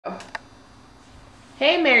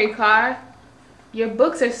Hey Mary Karr, your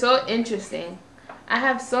books are so interesting. I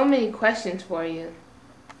have so many questions for you.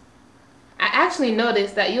 I actually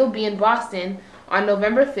noticed that you'll be in Boston on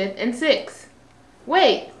November 5th and 6th.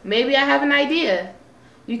 Wait, maybe I have an idea.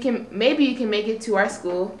 Maybe you can make it to our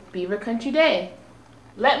school, Beaver Country Day.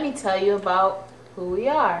 Let me tell you about who we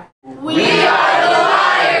are. We are the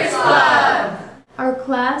Liars Club! Our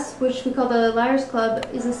class, which we call the Liars Club,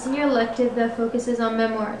 is a senior elective that focuses on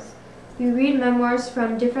memoirs. We read memoirs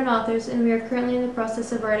from different authors, and we are currently in the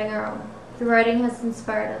process of writing our own. The writing has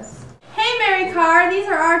inspired us. Hey Mary Karr, these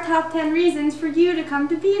are our top 10 reasons for you to come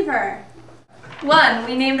to Beaver. 1.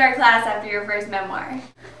 We named our class after your first memoir.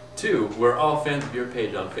 2. We're all fans of your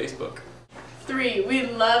page on Facebook. 3. We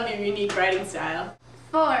love your unique writing style.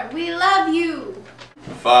 4. We love you.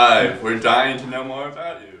 5. We're dying to know more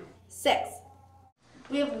about you. 6.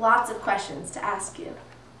 We have lots of questions to ask you.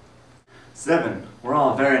 7. We're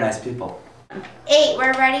all very nice people. 8.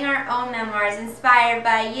 We're writing our own memoirs inspired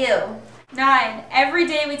by you. 9. Every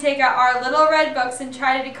day we take out our little red books and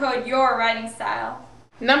try to decode your writing style.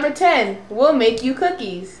 Number 10, we'll make you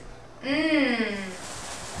cookies. Mmm.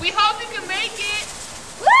 We hope you can make it.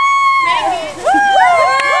 Woo! Make it.